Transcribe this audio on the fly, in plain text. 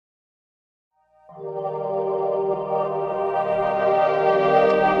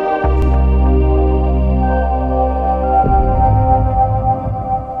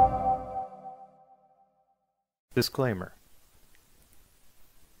Disclaimer.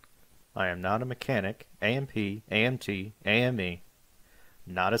 I am not a mechanic, AMP, AMT, AME,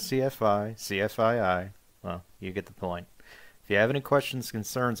 not a CFI, CFII, well, you get the point. If you have any questions,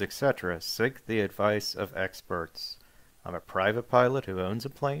 concerns, etc., seek the advice of experts. I'm a private pilot who owns a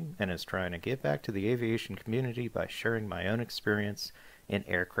plane and is trying to give back to the aviation community by sharing my own experience in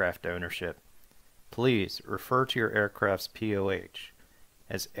aircraft ownership. Please refer to your aircraft's POH,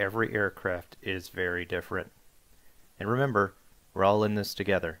 as every aircraft is very different. And remember, we're all in this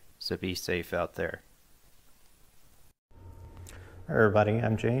together, so be safe out there. Hi everybody,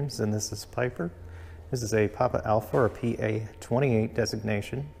 I'm James and this is Piper. This is a Papa Alpha or PA-28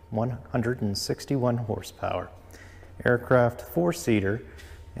 designation, 161 horsepower. Aircraft 4-seater.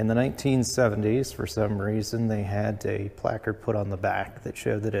 In the 1970s, for some reason, they had a placard put on the back that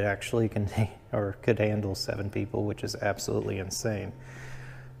showed that it actually could handle 7 people, which is absolutely insane.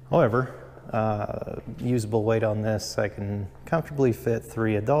 However, usable weight on this, I can comfortably fit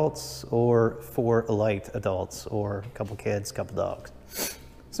 3 adults or 4 light adults, or a couple kids, couple dogs.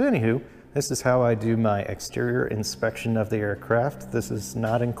 So anywho, this is how I do my exterior inspection of the aircraft. This is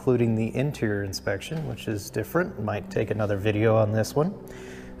not including the interior inspection, which is different. Might take another video on this one.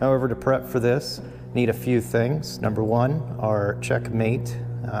 However, to prep for this, need a few things. Number one, our checkmate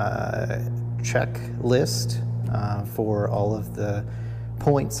checklist for all of the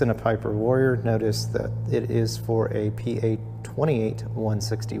points in a Piper Warrior. Notice that it is for a PA-28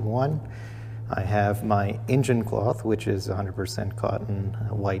 161. I have my engine cloth, which is 100% cotton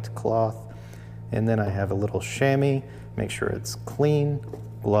white cloth. And then I have a little chamois, make sure it's clean.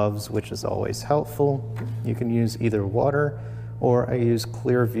 Gloves, which is always helpful. You can use either water or I use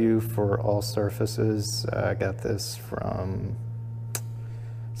Clearview for all surfaces. I got this from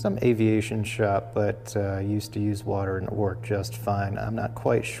some aviation shop, but I used to use water and it worked just fine. I'm not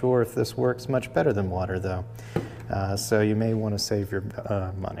quite sure if this works much better than water though. So you may want to save your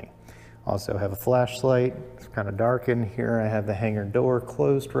money. Also have a flashlight. It's kind of dark in here. I have the hangar door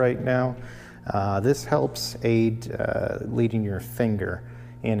closed right now. This helps aid leading your finger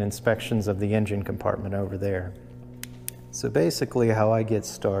in inspections of the engine compartment over there. So basically how I get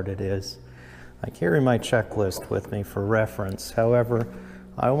started is I carry my checklist with me for reference. However,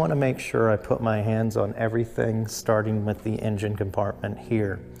 I want to make sure I put my hands on everything starting with the engine compartment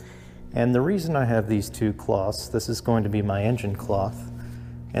here. And the reason I have these 2 cloths, this is going to be my engine cloth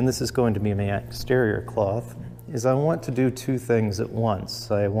and this is going to be my exterior cloth, is I want to do 2 things at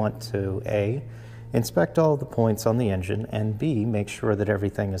once. I want to A, inspect all the points on the engine, and B, make sure that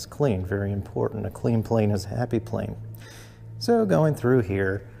everything is clean. Very important. A clean plane is a happy plane. So going through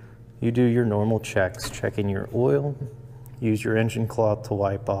here, you do your normal checks, checking your oil, use your engine cloth to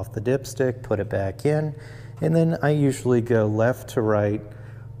wipe off the dipstick, put it back in, and then I usually go left to right,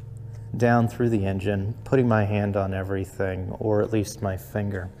 down through the engine, putting my hand on everything, or at least my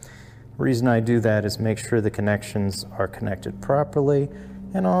finger. The reason I do that is make sure the connections are connected properly,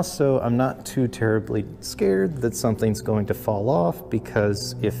 and also I'm not too terribly scared that something's going to fall off,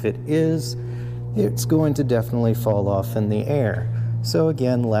 because if it is, it's going to definitely fall off in the air. So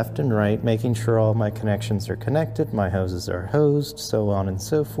again, left and right, making sure all my connections are connected, my hoses are hosed, so on and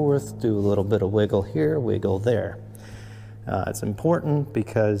so forth. Do a little bit of wiggle here, wiggle there. It's important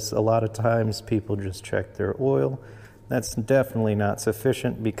because a lot of times people just check their oil. That's definitely not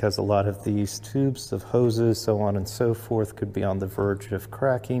sufficient because a lot of these tubes of hoses, so on and so forth, could be on the verge of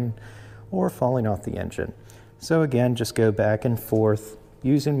cracking or falling off the engine. So again, just go back and forth,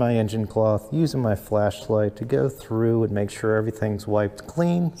 using my engine cloth, using my flashlight to go through and make sure everything's wiped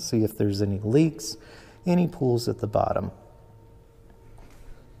clean, see if there's any leaks, any pools at the bottom.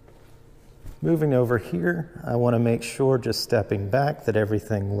 Moving over here, I want to make sure, just stepping back, that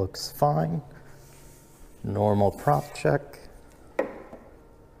everything looks fine. Normal prop check.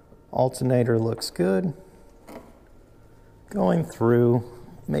 Alternator looks good. Going through,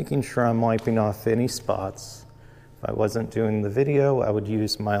 making sure I'm wiping off any spots. If I wasn't doing the video, I would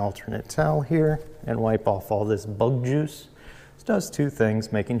use my alternate towel here and wipe off all this bug juice. This does 2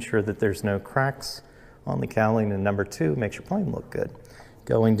 things, making sure that there's no cracks on the cowling, and number 2, makes your plane look good.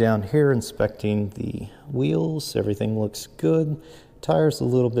 Going down here, inspecting the wheels, everything looks good. Tire's a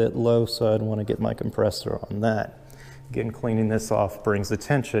little bit low, so I'd want to get my compressor on that. Again, cleaning this off brings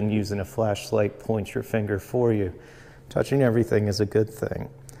attention. Using a flashlight points your finger for you. Touching everything is a good thing.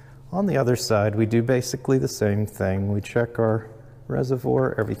 On the other side, we do basically the same thing. We check our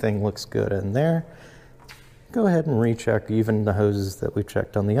reservoir, everything looks good in there. Go ahead and recheck even the hoses that we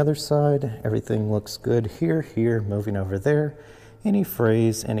checked on the other side. Everything looks good here, here, moving over there. Any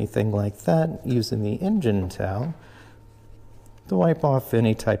frays, anything like that, using the engine towel to wipe off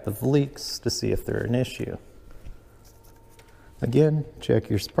any type of leaks to see if they're an issue. Again, check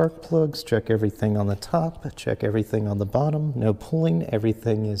your spark plugs, check everything on the top, check everything on the bottom. No pulling,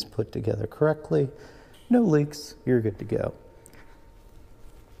 everything is put together correctly. No leaks, you're good to go.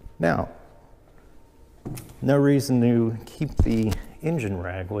 Now, no reason to keep the engine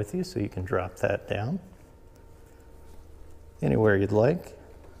rag with you, so you can drop that down anywhere you'd like.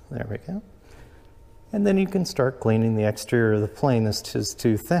 There we go. And then you can start cleaning the exterior of the plane. This does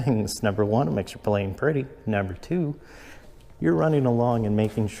two things. Number one, it makes your plane pretty. Number two, you're running along and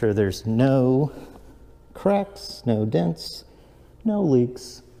making sure there's no cracks, no dents, no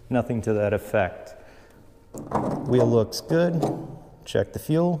leaks, nothing to that effect. Wheel looks good. Check the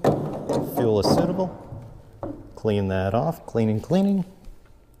fuel. Fuel is suitable. Clean that off. Cleaning.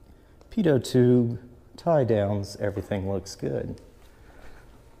 Pitot tube, tie downs, everything looks good.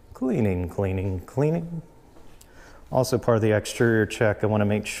 Cleaning. Also part of the exterior check, I want to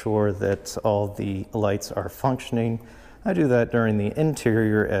make sure that all the lights are functioning. I do that during the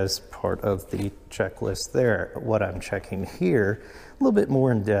interior as part of the checklist there. What I'm checking here, a little bit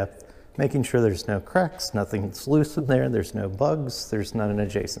more in depth, making sure there's no cracks, nothing's loose in there, there's no bugs, there's not an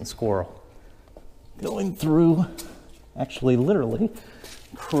adjacent squirrel. Going through, actually literally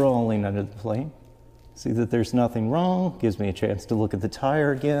crawling under the plane. See that there's nothing wrong, gives me a chance to look at the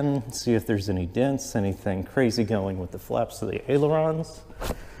tire again, see if there's any dents, anything crazy going with the flaps of the ailerons.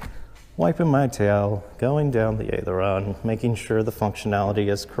 Wiping my tail, going down the aileron, making sure the functionality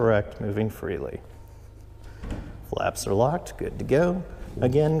is correct, moving freely. Flaps are locked, good to go.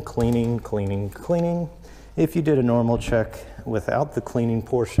 Again, cleaning. If you did a normal check without the cleaning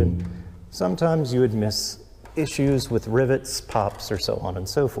portion, sometimes you would miss issues with rivets, pops, or so on and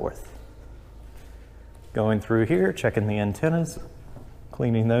so forth. Going through here, checking the antennas,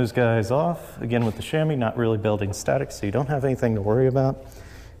 cleaning those guys off. Again, with the chamois, not really building static, so you don't have anything to worry about.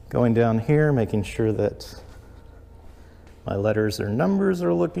 Going down here, making sure that my letters or numbers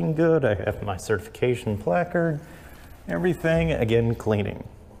are looking good. I have my certification placard, everything, again, cleaning.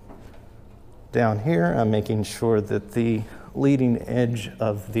 Down here, I'm making sure that the leading edge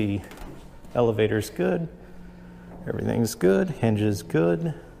of the elevator is good. Everything's good, hinge is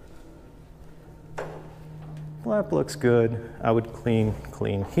good. Flap looks good. I would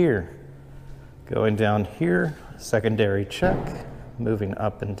clean here. Going down here, secondary check. Moving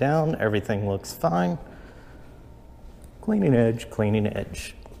up and down, everything looks fine. Cleaning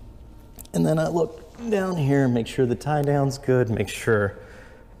edge. And then I look down here, make sure the tie down's good, make sure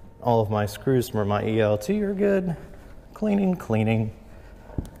all of my screws from my ELT are good. Cleaning.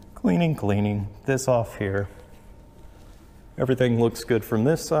 This off here. Everything looks good from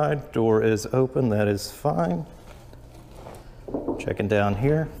this side. Door is open, that is fine. Checking down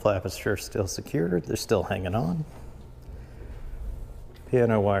here, flap is sure still secured, they're still hanging on.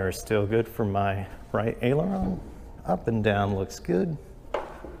 Piano wire is still good for my right aileron. Up and down looks good.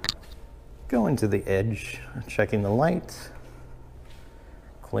 Going to the edge, checking the light.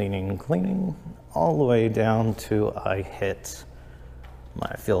 Cleaning, all the way down till I hit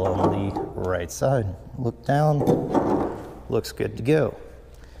my fill on the right side. Look down, looks good to go.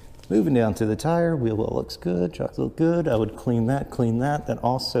 Moving down to the tire, wheel well looks good, chocks look good. I would clean that. That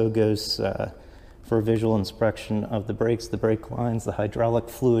also goes for visual inspection of the brakes, the brake lines, the hydraulic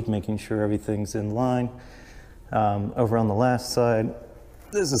fluid, making sure everything's in line. Over on the last side,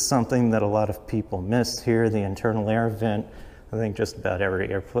 this is something that a lot of people miss here, the internal air vent. I think just about every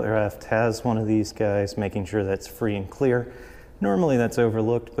aircraft has one of these guys, making sure that's free and clear. Normally that's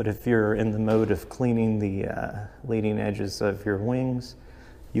overlooked, but if you're in the mode of cleaning the leading edges of your wings,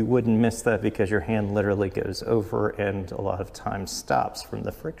 you wouldn't miss that because your hand literally goes over and a lot of times stops from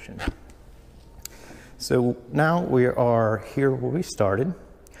the friction. So now we are here where we started.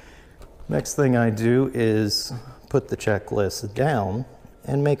 Next thing I do is put the checklist down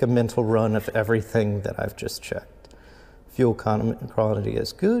and make a mental run of everything that I've just checked. Fuel quantity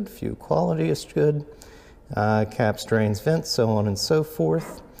is good, fuel quality is good, caps, drains, vents, so on and so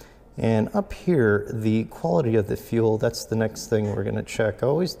forth. And up here, the quality of the fuel, that's the next thing we're gonna check. I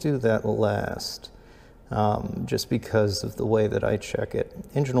always do that last, just because of the way that I check it.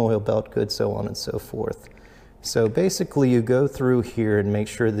 Engine oil, belt good, so on and so forth. So basically you go through here and make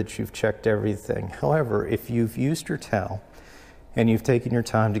sure that you've checked everything. However, if you've used your towel and you've taken your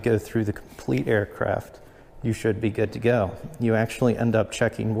time to go through the complete aircraft, you should be good to go. You actually end up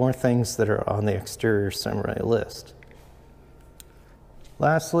checking more things that are on the exterior summary list.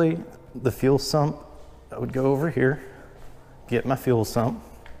 Lastly, the fuel sump. I would go over here, get my fuel sump.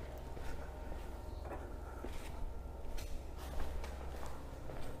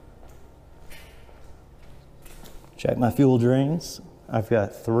 Check my fuel drains. I've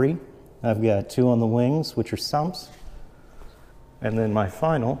got 3. I've got 2 on the wings, which are sumps. And then my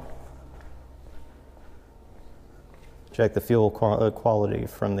final, check the fuel quality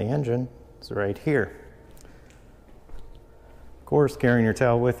from the engine. It's right here. Of course, carrying your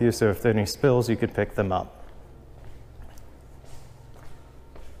towel with you, so if there are any spills, you could pick them up.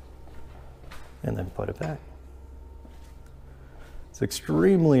 And then put it back. It's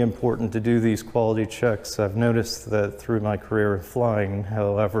extremely important to do these quality checks. I've noticed that through my career of flying,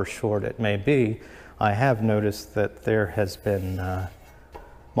 however short it may be, I have noticed that there has been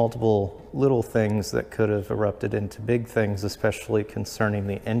multiple little things that could have erupted into big things, especially concerning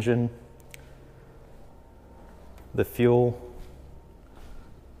the engine, the fuel,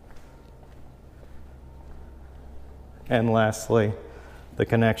 and lastly, the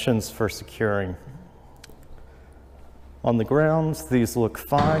connections for securing. On the grounds, these look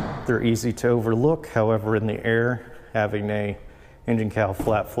fine. They're easy to overlook. However, in the air, having a engine cowl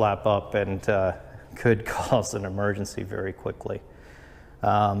flap up and could cause an emergency very quickly.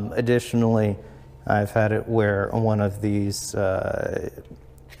 Additionally, I've had it where one of these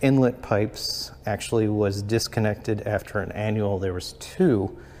inlet pipes actually was disconnected after an annual. There was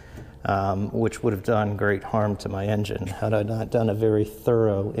two, which would have done great harm to my engine had I not done a very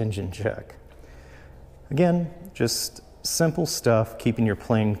thorough engine check. Again, just simple stuff, keeping your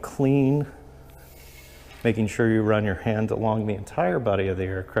plane clean, making sure you run your hand along the entire body of the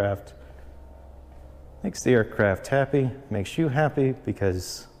aircraft. Makes the aircraft happy, makes you happy,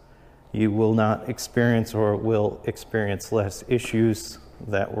 because you will not experience or will experience less issues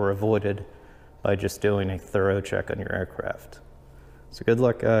that were avoided by just doing a thorough check on your aircraft. So good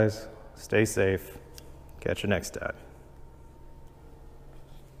luck, guys. Stay safe. Catch you next time.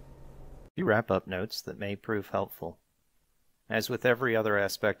 A few wrap-up notes that may prove helpful. As with every other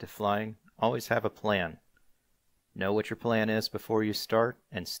aspect of flying, always have a plan. Know what your plan is before you start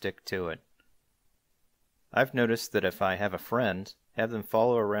and stick to it. I've noticed that if I have a friend, have them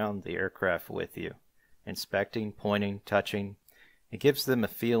follow around the aircraft with you, inspecting, pointing, touching. It gives them a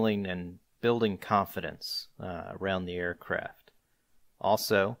feeling and building confidence around the aircraft.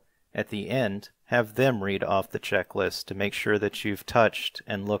 Also, at the end, have them read off the checklist to make sure that you've touched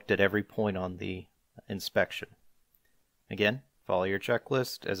and looked at every point on the inspection. Again, follow your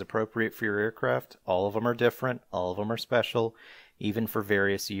checklist as appropriate for your aircraft. All of them are different, all of them are special, even for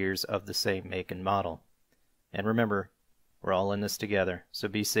various years of the same make and model. And remember, we're all in this together, so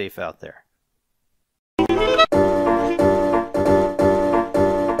be safe out there.